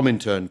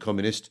Comintern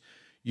communist,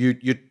 you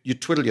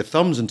twiddle your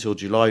thumbs until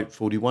July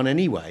 41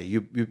 anyway.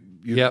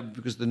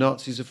 Because the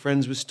Nazis are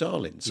friends with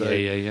Stalin. So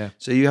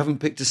So you haven't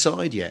picked a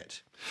side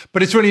yet.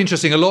 But it's really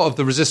interesting. A lot of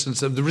the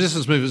resistance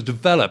movements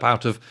develop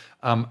out of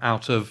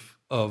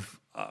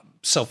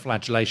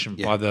self-flagellation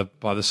by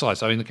the side.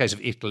 So in the case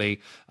of Italy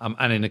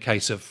and in the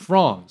case of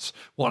France,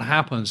 what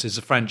happens is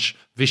the French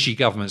Vichy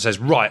government says,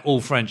 right,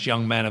 all French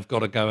young men have got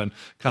to go and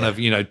kind of,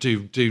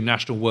 do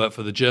national work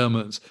for the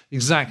Germans.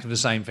 Exactly the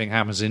same thing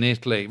happens in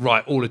Italy.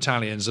 Right, all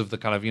Italians of the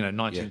kind of,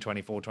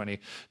 1924,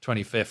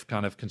 25th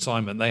kind of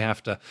consignment, they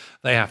have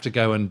to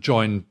go and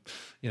join,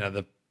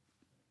 the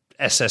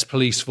SS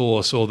police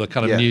force or the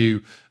kind of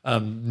new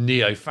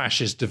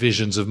neo-fascist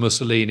divisions of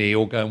Mussolini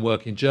all go and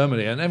work in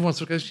Germany. And everyone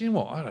sort of goes, you know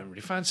what, I don't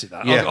really fancy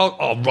that. Yeah.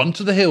 I'll run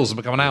to the hills and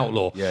become an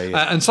outlaw.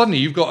 And suddenly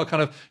you've got a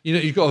kind of,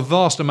 you've got a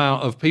vast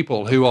amount of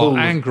people who are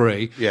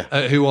angry,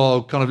 who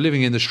are kind of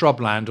living in the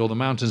shrubland or the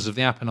mountains of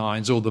the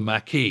Apennines or the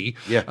Maquis,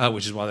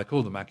 which is why they're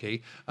called the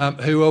Maquis,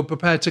 who are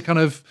prepared to kind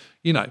of,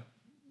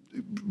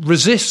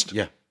 resist.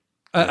 Yeah.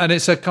 And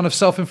it's a kind of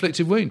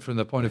self-inflicted wound from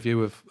the point of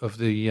view of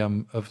the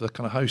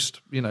kind of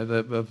host, of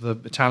the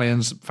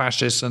Italians,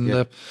 fascists, and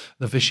the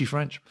Vichy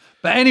French.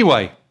 But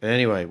anyway,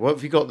 what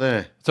have you got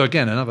there? So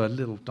again, another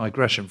little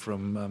digression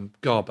from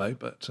Garbo.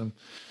 But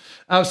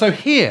so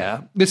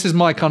here, this is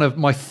my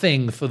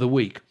thing for the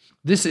week.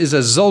 This is a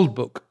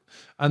Soldbuch,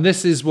 and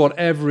this is what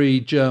every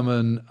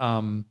German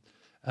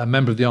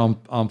member of the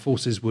armed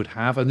forces would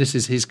have. And this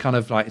is his kind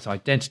of like his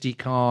identity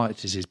card.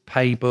 It is his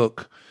pay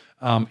book.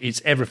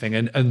 It's everything,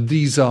 and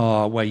these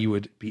are where you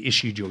would be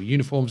issued your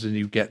uniforms, and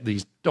you get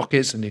these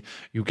dockets, and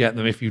you get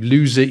them. If you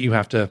lose it, you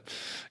have to,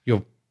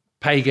 your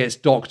pay gets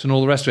docked, and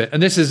all the rest of it.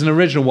 And this is an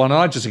original one. And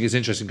I just think it's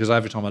interesting because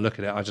every time I look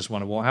at it, I just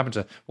wonder what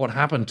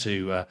happened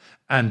to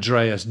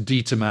Andreas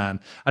Dietermann,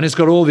 and it's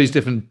got all these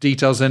different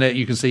details in it.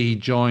 You can see he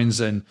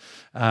joins, and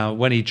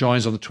when he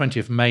joins on the 20th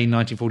of May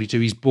 1942,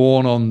 he's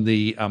born on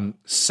the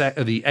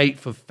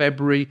 8th of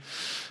February.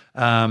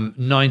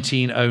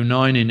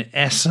 1909 in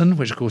Essen,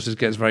 which of course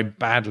gets very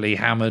badly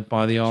hammered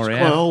by the RAF. He's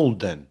quite old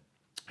then.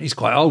 He's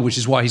quite old, which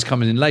is why he's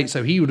coming in late.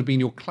 So he would have been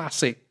your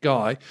classic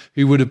guy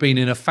who would have been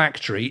in a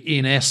factory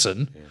in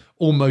Essen,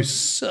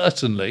 almost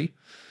certainly,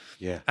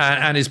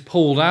 and is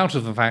pulled out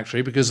of the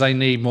factory because they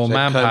need more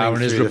manpower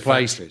and is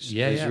replaced.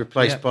 He's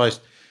replaced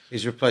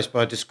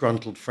by a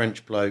disgruntled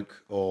French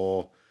bloke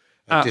or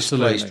a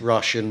displaced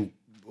Russian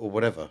or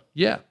whatever.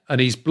 Yeah, and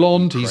he's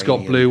blonde. He's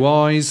got blue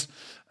eyes.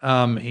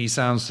 He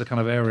sounds the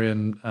kind of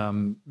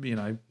Aryan,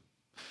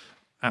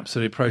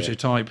 absolute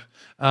prototype.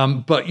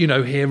 But,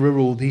 here are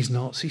all these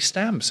Nazi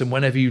stamps. And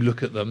whenever you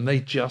look at them,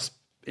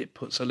 it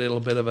puts a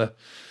little bit of a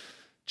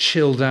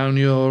chill down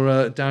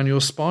your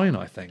spine,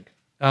 I think.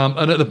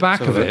 And at the back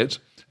of it,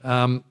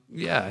 here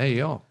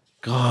you are.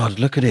 God,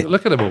 look at it.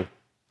 Look at them all.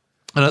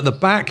 And at the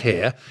back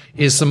here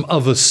is some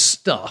other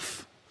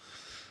stuff,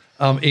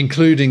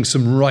 including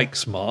some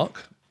Reichsmark.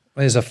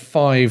 There's a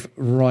 5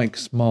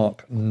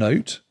 Reichsmark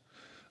note.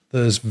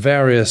 There's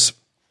various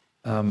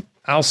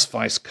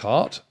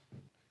Ausweiskarte.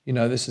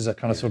 This is a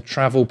kind of sort of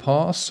travel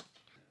pass.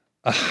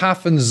 A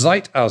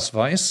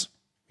Hafenzeitausweis.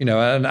 An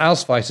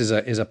Ausweis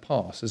is a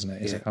pass, isn't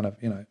it? It's a kind of,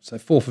 so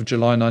 4th of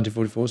July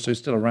 1944, so it's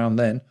still around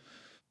then.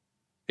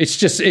 It's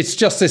just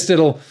this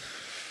little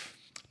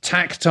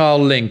tactile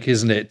link,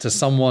 isn't it, to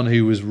someone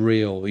who was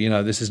real.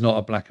 This is not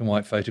a black and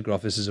white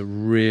photograph. This is a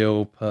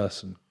real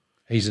person.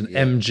 He's an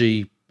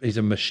MG. He's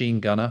a machine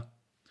gunner.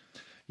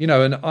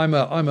 And I'm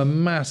a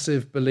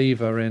massive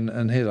believer in,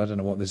 and here I don't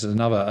know what this is,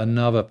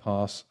 another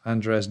pass,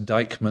 Andreas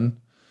Deichmann,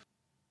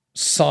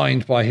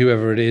 signed by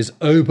whoever it is,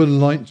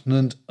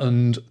 Oberleutnant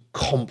und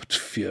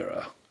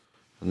Kampfführer.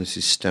 And this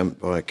is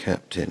stamped by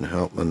Captain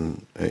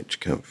Hauptmann H.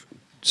 Kampf,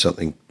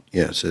 something,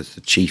 so it's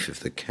the chief of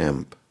the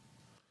camp.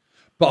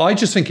 But I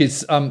just think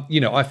it's,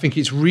 I think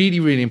it's really,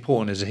 really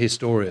important as a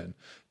historian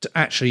to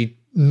actually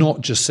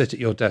not just sit at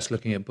your desk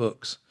looking at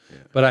books,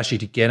 but actually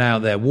to get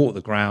out there, walk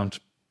the ground,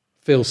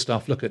 feel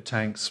stuff, look at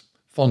tanks,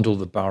 fondle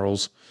the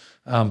barrels,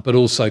 but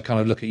also kind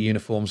of look at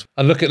uniforms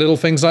and look at little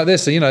things like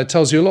this. And, it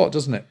tells you a lot,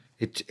 doesn't it?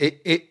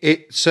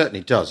 It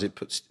certainly does. It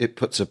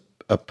puts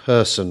a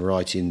person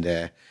right in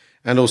there,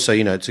 and also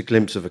it's a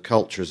glimpse of a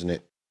culture, isn't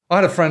it? I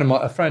had a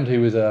friend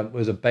who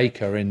was a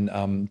baker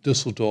in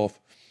Dusseldorf,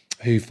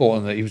 who fought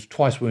on he was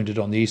twice wounded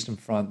on the Eastern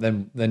Front,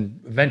 then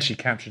eventually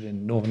captured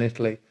in northern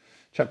Italy.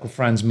 A chap called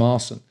Franz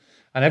Marson,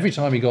 and every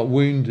time he got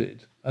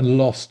wounded and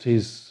lost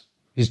his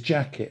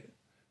jacket,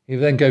 you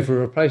then go for a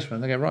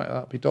replacement. They go, right,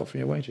 that'll be docked from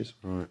your wages.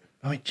 Right.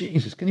 I mean,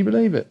 Jesus, can you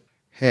believe it?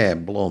 Hair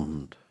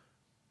blonde,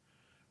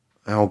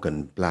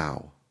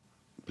 Augenblau,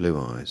 blue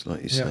eyes,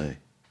 like you say.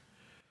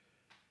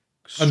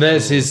 And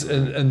there's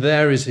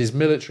there is his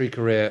military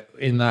career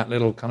in that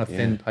little kind of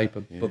thin paper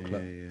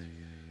booklet. Yeah.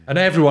 And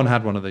everyone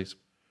had one of these.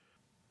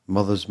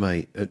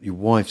 Your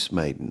wife's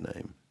maiden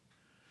name,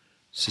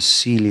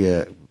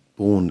 Cecilia,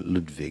 born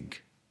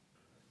Ludwig.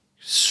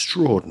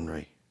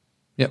 Extraordinary.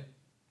 Yep.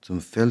 Zum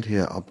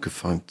Feldherr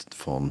abgefangen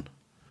von.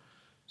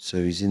 So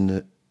he's in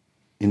the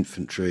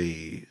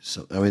infantry.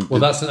 That's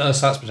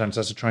battalion.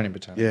 That's a training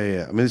battalion.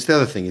 Yeah. I mean, it's the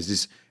other thing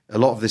is a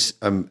lot of this,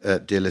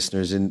 dear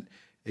listener, is in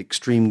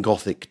extreme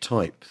Gothic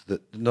type.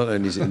 That not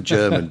only is it in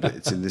German, but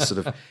it's in this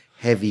sort of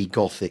heavy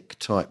Gothic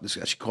type that's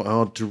actually quite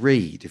hard to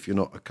read if you're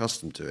not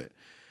accustomed to it.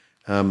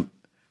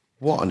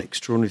 What an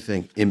extraordinary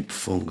thing.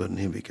 Impfungen,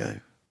 here we go.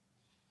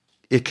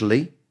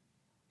 Italy.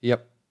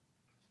 Yep.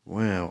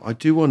 Wow, I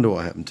do wonder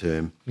what happened to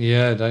him.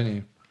 Yeah, don't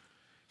you?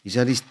 He's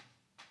had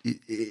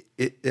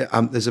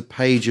there's a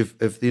page of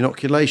the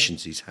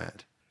inoculations he's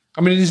had.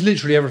 I mean, it is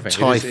literally everything.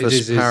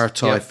 Typhus,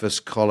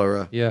 paratyphus,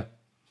 cholera. Yeah.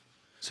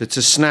 So it's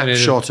a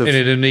snapshot of... And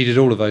it needed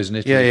all of those in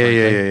Italy.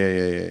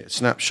 Yeah.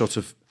 Snapshot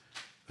of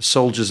A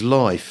soldier's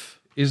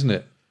life. Isn't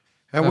it?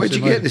 Where did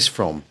you get this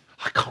from?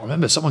 I can't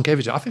remember. Someone gave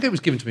it to me. I think it was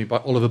given to me by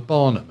Oliver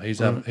Barnum.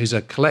 He's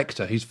a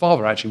collector. His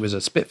father actually was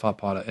a Spitfire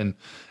pilot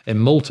in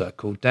Malta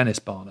called Dennis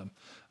Barnum.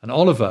 And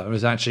Oliver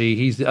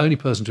he's the only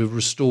person to have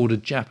restored a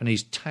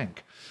Japanese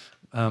tank.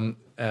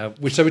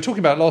 Which so we were talking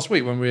about last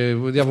week when we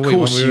were in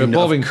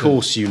Bovington. Of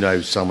course you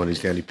know someone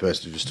who's the only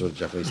person who restored a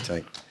Japanese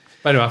tank.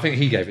 But anyway, I think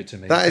he gave it to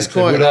me. That is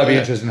quite... Would I be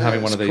interested in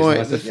having one of these?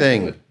 Quite the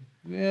thing.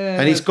 Yeah,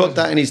 and he's got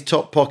that in his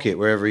top pocket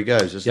wherever he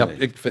goes, doesn't he?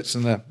 Yep, it fits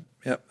in there.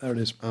 Yep, there it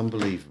is.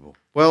 Unbelievable.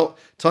 Well,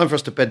 time for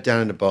us to bed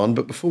down in the barn.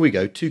 But before we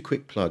go, 2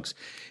 quick plugs.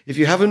 If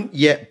you haven't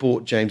yet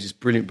bought James's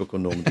brilliant book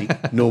on Normandy,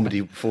 Normandy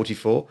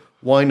 44,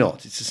 why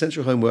not? It's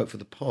essential homework for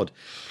the pod.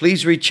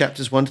 Please read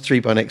chapters 1 to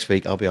 3 by next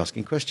week. I'll be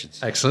asking questions.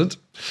 Excellent.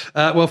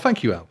 Well,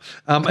 thank you, Al.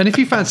 And if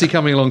you fancy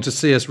coming along to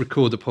see us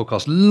record the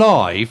podcast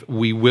live,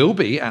 we will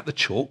be at the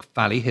Chalk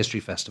Valley History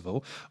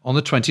Festival on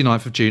the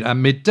 29th of June at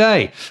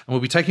midday. And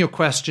we'll be taking your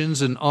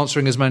questions and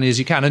answering as many as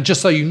you can. And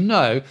just so you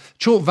know,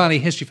 Chalk Valley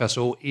History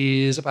Festival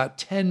is about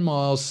 10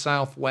 miles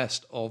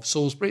southwest of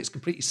Salisbury. It's a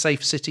completely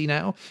safe city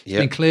now. It's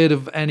been cleared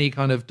of any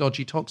kind of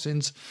dodgy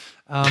toxins.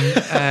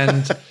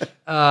 And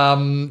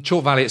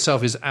Chalk Valley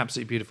itself is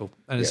absolutely beautiful,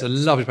 and it's a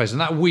lovely place. And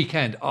that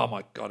weekend, oh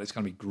my God, it's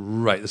going to be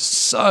great. There's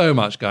so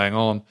much going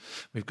on.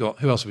 We've got,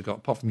 who else have we got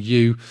apart from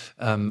you?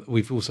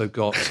 We've also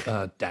got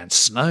Dan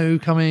Snow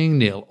coming,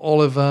 Neil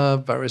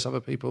Oliver, various other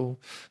people,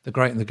 the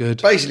great and the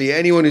good. Basically,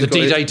 anyone who's the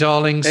D-Day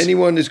darlings.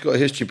 Anyone who's got a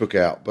history book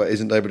out but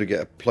isn't able to get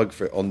a plug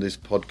for it on this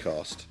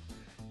podcast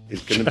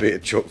is going to be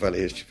at Chalk Valley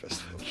History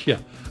Festival. Yeah.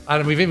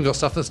 And we've even got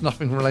stuff that's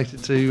nothing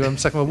related to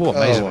Second World War.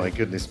 Amazing. Oh, my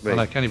goodness me. I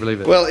know, can you believe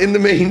it? Well, in the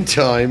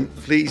meantime,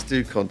 please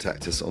do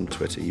contact us on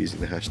Twitter using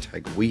the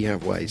hashtag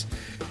WeHaveWays.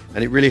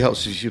 And it really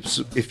helps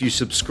if you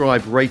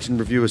subscribe, rate and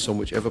review us on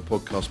whichever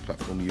podcast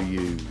platform you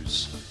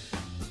use.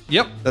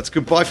 Yep. That's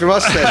goodbye from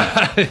us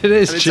then. It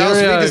is. And it's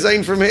Cheerio. Auf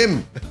Wiedersehen from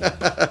him.